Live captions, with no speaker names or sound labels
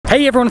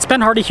Hey everyone, it's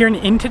Ben Hardy here, and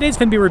in today's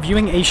video, we're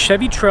reviewing a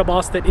Chevy Trail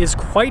Boss that is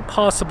quite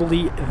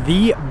possibly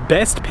the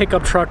best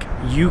pickup truck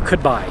you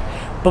could buy.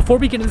 Before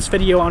we get into this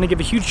video, I want to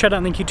give a huge shout out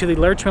and thank you to the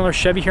Larry Miller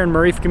Chevy here in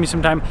Murray for giving me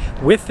some time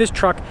with this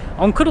truck.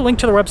 I'll include a link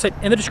to their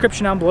website in the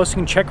description down below so you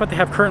can check what they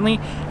have currently.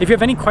 If you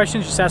have any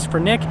questions, just ask for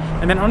Nick.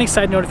 And then on a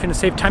side note, if you want to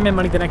save time and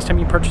money the next time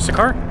you purchase a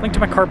car, link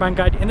to my car buying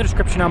guide in the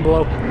description down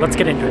below. Let's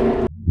get into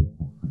it.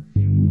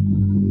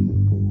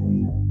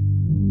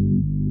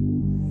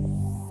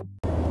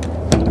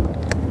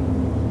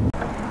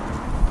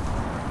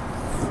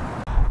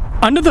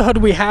 Under the hood,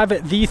 we have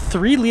the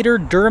 3-liter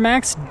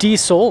Duramax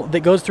diesel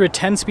that goes through a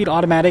 10-speed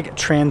automatic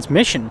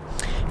transmission.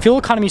 Fuel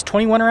economy is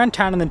 21 around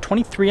town and then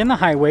 23 on the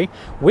highway,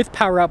 with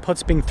power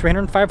outputs being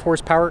 305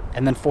 horsepower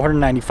and then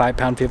 495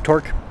 pound-feet of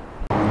torque.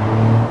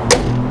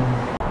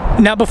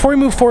 Now, before we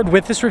move forward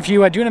with this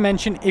review, I do want to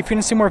mention, if you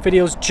want to see more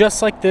videos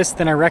just like this,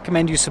 then I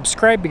recommend you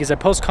subscribe because I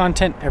post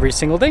content every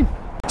single day.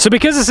 So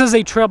because this is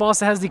a Trail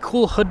Boss, it has the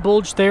cool hood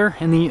bulge there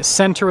in the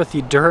center with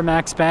the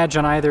Duramax badge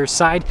on either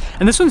side.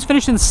 And this one's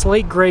finished in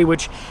slate gray,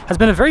 which has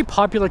been a very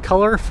popular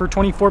color for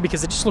 24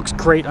 because it just looks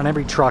great on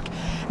every truck.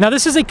 Now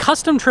this is a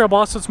custom Trail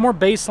Boss, so it's more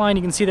baseline.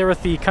 You can see there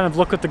with the kind of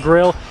look with the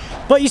grill,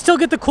 but you still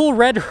get the cool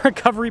red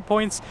recovery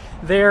points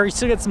there. You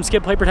still get some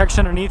skid plate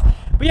protection underneath.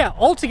 But yeah,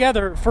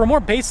 altogether, for a more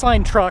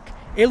baseline truck,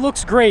 it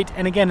looks great.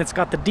 And again, it's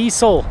got the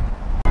diesel.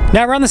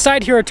 Now around the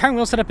side here, our tire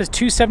wheel setup is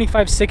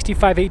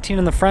 275/65/18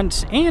 in the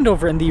front and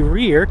over in the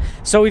rear.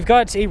 So we've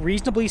got a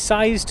reasonably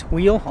sized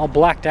wheel, all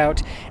blacked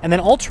out, and then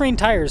all-terrain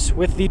tires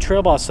with the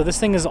Trail Boss. So this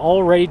thing is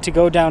all ready to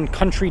go down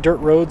country dirt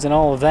roads and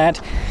all of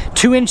that.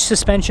 2-inch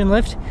suspension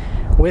lift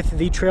with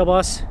the Trail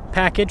Boss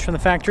package from the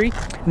factory.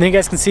 And then you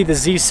guys can see the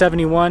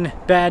Z71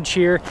 badge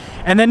here.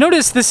 And then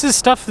notice this is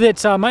stuff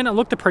that might not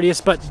look the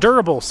prettiest, but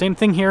durable. Same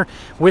thing here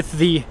with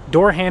the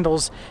door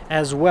handles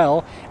as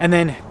well. And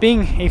then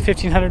being a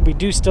 1500, we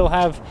do still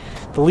have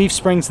the leaf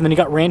springs, and then you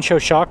got Rancho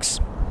shocks.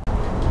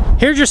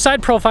 Here's your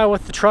side profile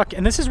with the truck,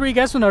 and this is where you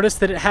guys will notice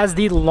that it has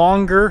the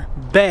longer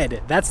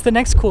bed. That's the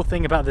next cool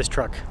thing about this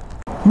truck.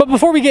 But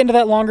before we get into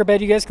that longer bed,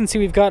 you guys can see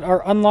we've got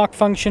our unlock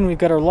function, we've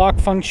got our lock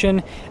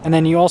function, and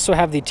then you also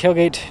have the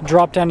tailgate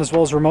drop down as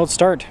well as remote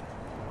start.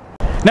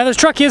 Now this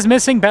truck is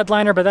missing bed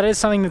liner, but that is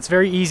something that's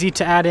very easy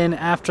to add in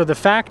after the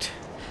fact.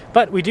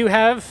 But we do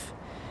have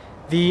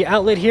the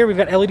outlet here. We've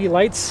got LED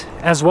lights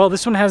as well.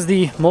 This one has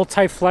the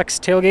multi-flex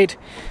tailgate,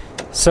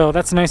 so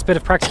that's a nice bit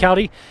of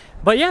practicality.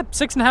 But yeah,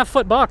 6.5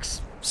 foot box.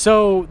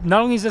 So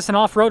not only is this an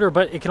off-roader,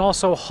 but it can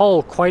also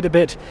haul quite a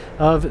bit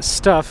of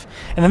stuff.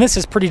 And then this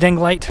is pretty dang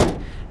light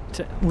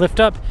to lift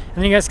up. And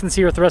then you guys can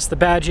see what the rest of the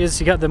badge is.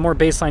 You got the more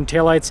baseline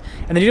taillights.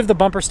 And then you have the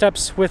bumper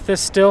steps with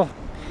this still.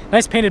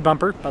 Nice painted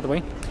bumper, by the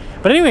way.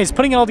 But anyways,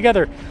 putting it all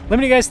together, let me know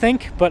what you guys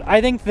think. But I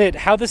think that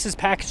how this is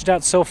packaged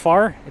out so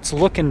far, it's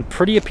looking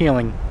pretty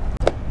appealing.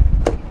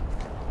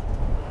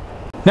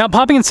 Now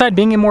popping inside,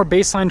 being a more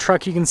baseline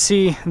truck, you can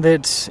see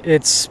that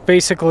it's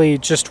basically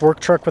just work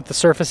truck with the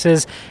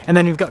surfaces, and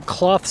then you've got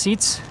cloth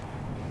seats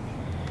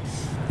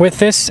with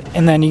this,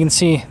 and then you can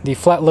see the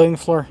flat loading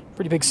floor,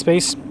 pretty big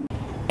space.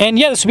 And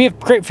yeah, this would be a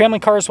great family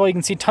car as well. You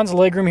can see tons of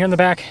legroom here in the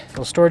back,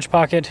 little storage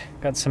pocket,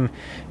 got some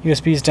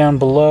USBs down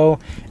below,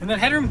 and then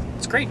headroom,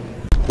 it's great.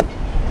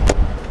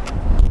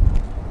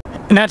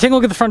 Now take a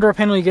look at the front door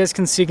panel. You guys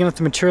can see again with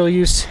the material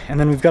use, and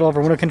then we've got all of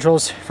our window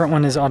controls. Front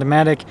one is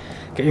automatic,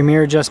 got your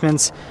mirror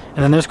adjustments, and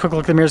then there's a quick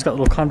look at the mirrors, got a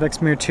little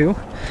convex mirror too.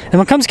 And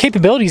when it comes to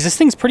capabilities, this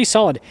thing's pretty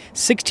solid.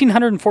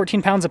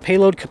 1,614 pounds of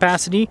payload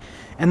capacity,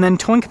 and then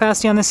towing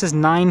capacity on this is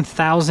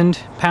 9,000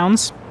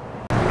 pounds.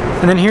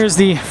 And then here's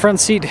the front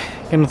seat,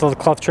 again with all the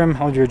cloth trim,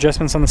 all of your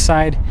adjustments on the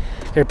side.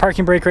 Your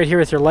parking brake right here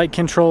with your light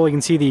control. You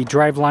can see the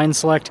drive line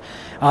select.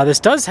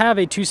 This does have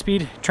a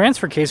 2-speed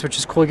transfer case, which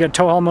is cool. You got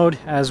tow haul mode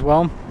as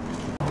well.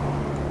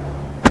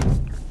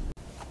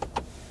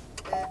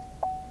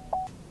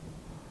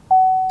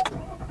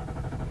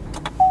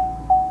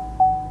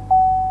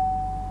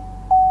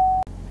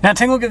 Now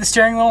take a look at the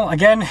steering wheel.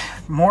 Again,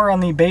 more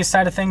on the base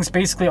side of things.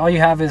 Basically all you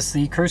have is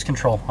the cruise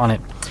control on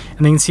it. And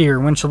then you can see your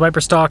windshield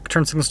wiper stock,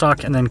 turn signal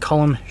stock, and then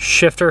column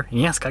shifter.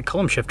 Yes, got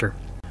column shifter.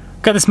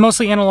 Got this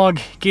mostly analog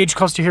gauge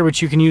cluster here,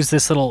 which you can use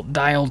this little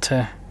dial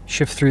to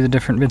shift through the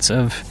different bits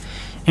of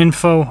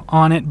info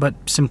on it,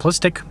 but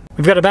simplistic.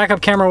 We've got a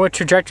backup camera with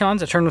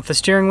trajectons. I turn with the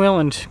steering wheel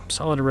and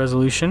solid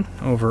resolution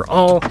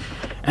overall.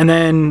 And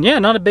then, yeah,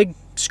 not a big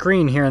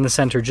screen here in the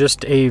center,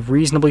 just a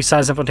reasonably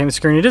sized infotainment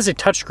screen. It is a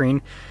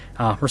touchscreen,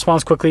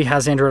 responds quickly,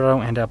 has Android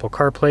Auto and Apple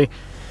CarPlay.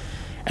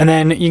 And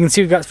then you can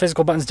see we've got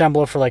physical buttons down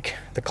below for like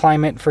the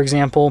climate, for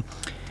example.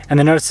 And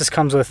then notice this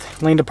comes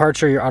with lane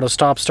departure, your auto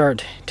stop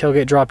start,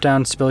 tailgate drop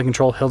down, stability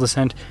control, hill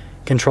descent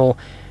control.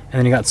 And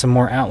then you got some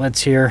more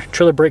outlets here.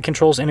 Trailer brake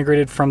controls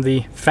integrated from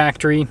the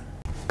factory.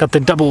 Got the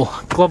double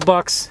glove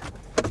box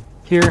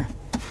here.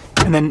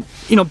 And then,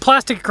 you know,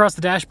 plastic across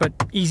the dash, but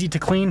easy to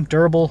clean,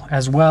 durable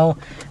as well.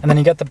 And then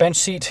you got the bench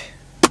seat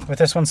with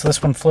this one. So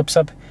this one flips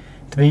up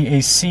to be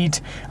a seat.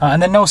 And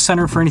then no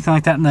center for anything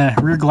like that. And the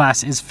rear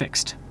glass is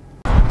fixed.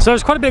 So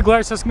there's quite a big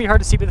glare, so it's gonna be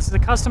hard to see, but this is a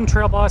custom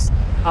Trail Boss.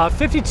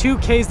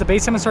 52K is the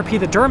base MSRP.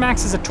 The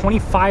Duramax is a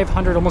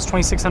 $2,500, almost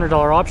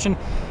 $2,600 option.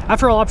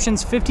 After all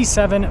options,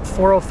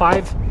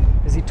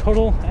 $57,405 is the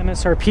total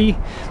MSRP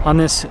on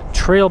this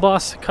Trail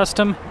Boss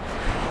Custom.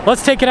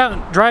 Let's take it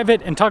out, drive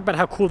it, and talk about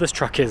how cool this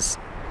truck is.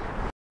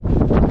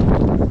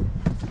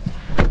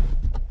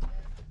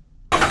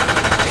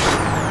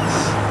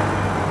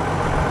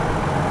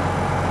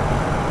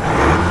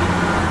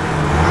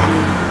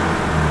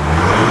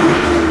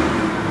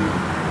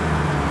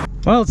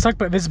 Well, let's talk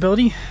about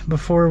visibility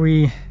before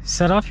we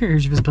set off here.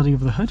 Here's your visibility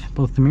of the hood,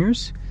 both the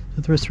mirrors,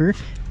 the rest rear.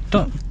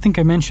 Don't think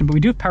I mentioned, but we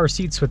do have power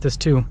seats with this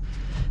too.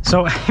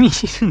 So I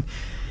mean,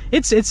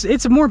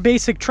 it's a more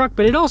basic truck,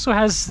 but it also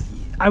has,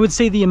 I would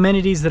say, the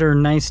amenities that are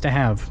nice to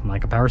have,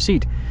 like a power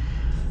seat,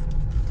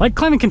 like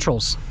climate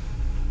controls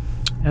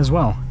as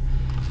well.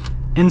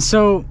 And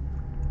so,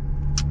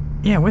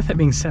 yeah, with that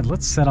being said,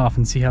 let's set off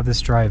and see how this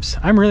drives.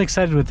 I'm really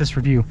excited with this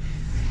review.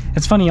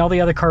 It's funny, all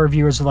the other car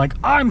reviewers are like,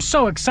 I'm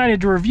so excited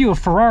to review a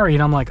Ferrari,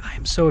 and I'm like,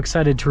 I'm so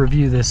excited to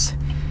review this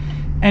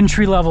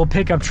entry-level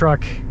pickup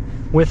truck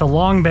with a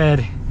long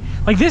bed.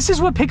 Like, this is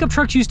what pickup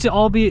trucks used to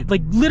all be,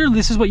 like, literally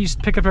this is what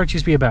pickup trucks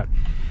used to be about.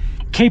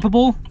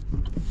 Capable,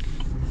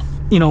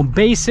 you know,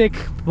 basic,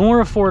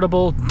 more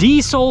affordable,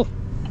 diesel.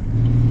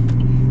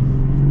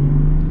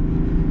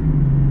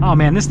 Oh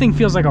man, this thing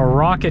feels like a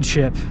rocket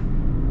ship.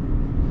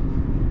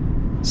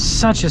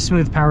 Such a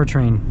smooth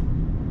powertrain.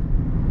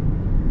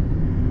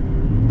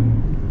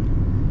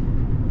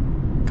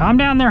 Calm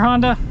down there,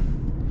 Honda.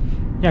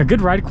 Yeah,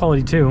 good ride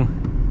quality too.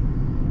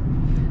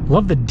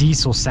 Love the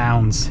diesel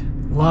sounds.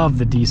 Love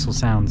the diesel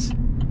sounds.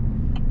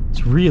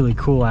 It's really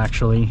cool,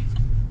 actually.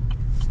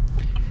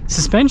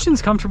 Suspension's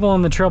comfortable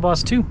on the Trail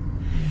Boss too.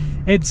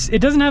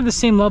 It doesn't have the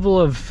same level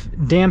of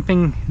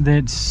damping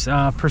that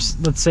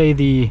let's say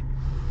the,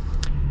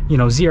 you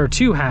know,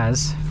 ZR2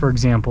 has, for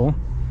example,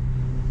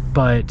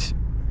 but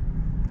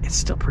it's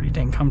still pretty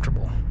dang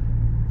comfortable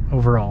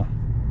overall.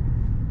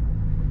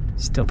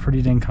 Still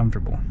pretty dang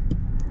comfortable.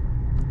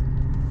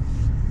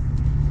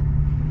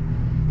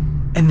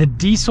 And the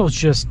diesel's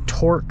just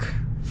torque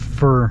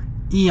for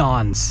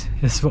eons,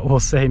 is what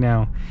we'll say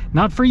now.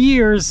 Not for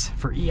years,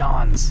 for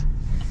eons.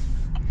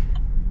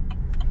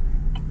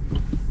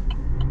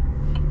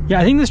 Yeah,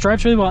 I think this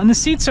drives really well. And the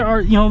seats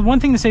are, you know, one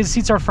thing to say is the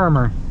seats are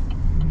firmer.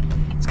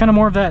 It's kind of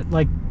more of that,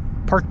 like,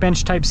 park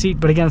bench type seat,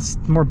 but again, it's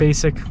more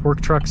basic work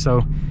truck,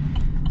 so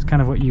it's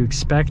kind of what you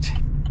expect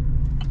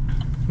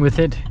with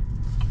it.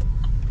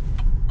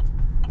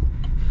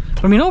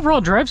 I mean, overall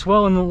it drives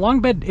well, and the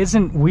long bed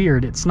isn't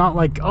weird. It's not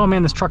like, oh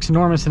man, this truck's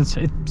enormous, and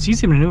it's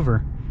easy to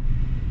maneuver.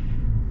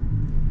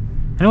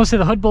 I will say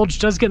the hood bulge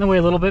does get in the way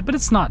a little bit, but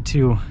it's not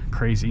too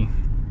crazy.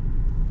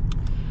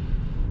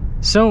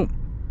 So,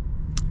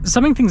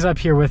 summing things up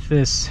here with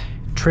this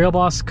Trail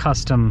Boss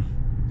Custom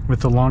with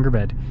the longer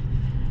bed.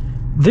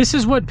 This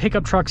is what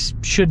pickup trucks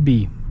should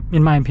be,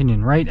 in my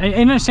opinion, right? I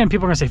understand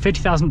people are gonna say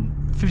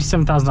 $50,000,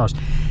 $57,000.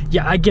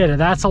 Yeah, I get it,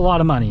 that's a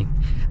lot of money.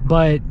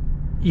 But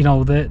you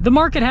know, the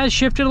market has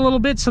shifted a little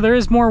bit, so there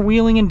is more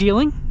wheeling and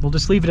dealing. We'll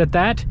just leave it at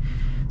that.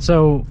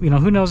 So, you know,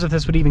 who knows if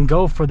this would even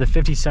go for the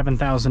 $57,000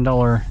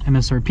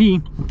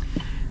 MSRP.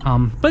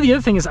 But the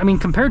other thing is, I mean,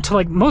 compared to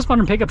like most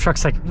modern pickup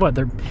trucks, like what,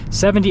 they're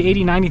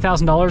 $70,000, $80,000,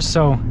 $90,000.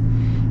 So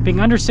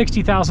being under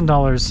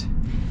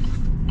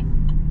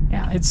 $60,000,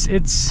 yeah,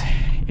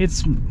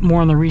 it's more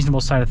on the reasonable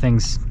side of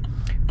things.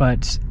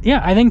 But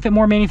yeah, I think that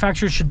more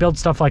manufacturers should build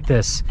stuff like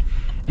this.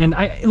 And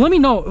let me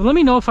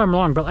know if I'm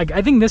wrong, but like,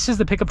 I think this is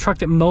the pickup truck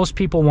that most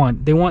people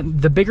want. They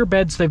want the bigger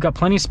beds, so they've got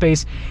plenty of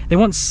space. They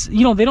want,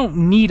 you know, they don't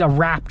need a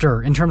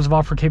Raptor in terms of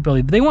off-road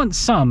capability, but they want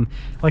some,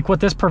 like what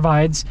this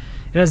provides.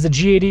 It has the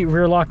G80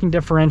 rear locking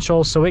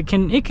differential, so it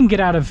can get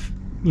out of,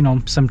 you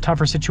know, some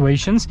tougher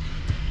situations.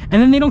 And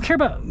then they don't care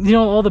about, you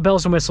know, all the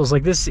bells and whistles.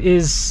 Like, this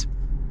is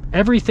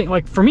everything.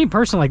 Like, for me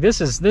personally, like, this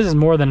is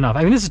more than enough.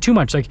 I mean, this is too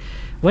much. Like,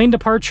 lane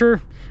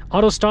departure,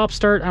 auto stop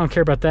start, I don't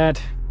care about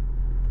that.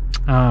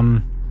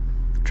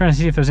 Trying to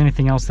see if there's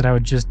anything else that I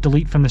would just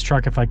delete from this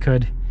truck if I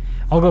could.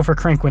 I'll go for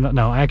crank window.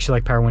 No, I actually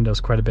like power windows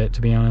quite a bit,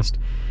 to be honest.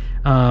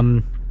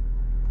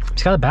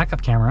 It's got a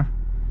backup camera.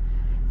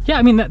 Yeah,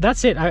 I mean,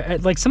 that's it. I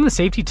like some of the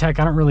safety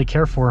tech I don't really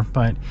care for,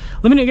 but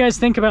let me know what you guys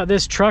think about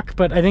this truck.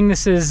 But I think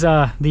this is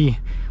the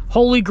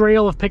holy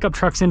grail of pickup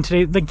trucks in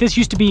today. Like, this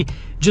used to be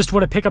just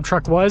what a pickup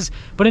truck was,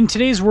 but in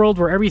today's world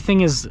where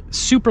everything is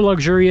super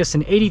luxurious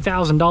and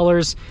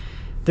 $80,000,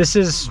 this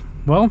is,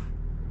 well,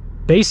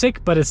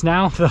 basic, but it's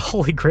now the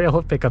holy grail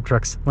of pickup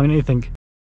trucks. Let me know what you think.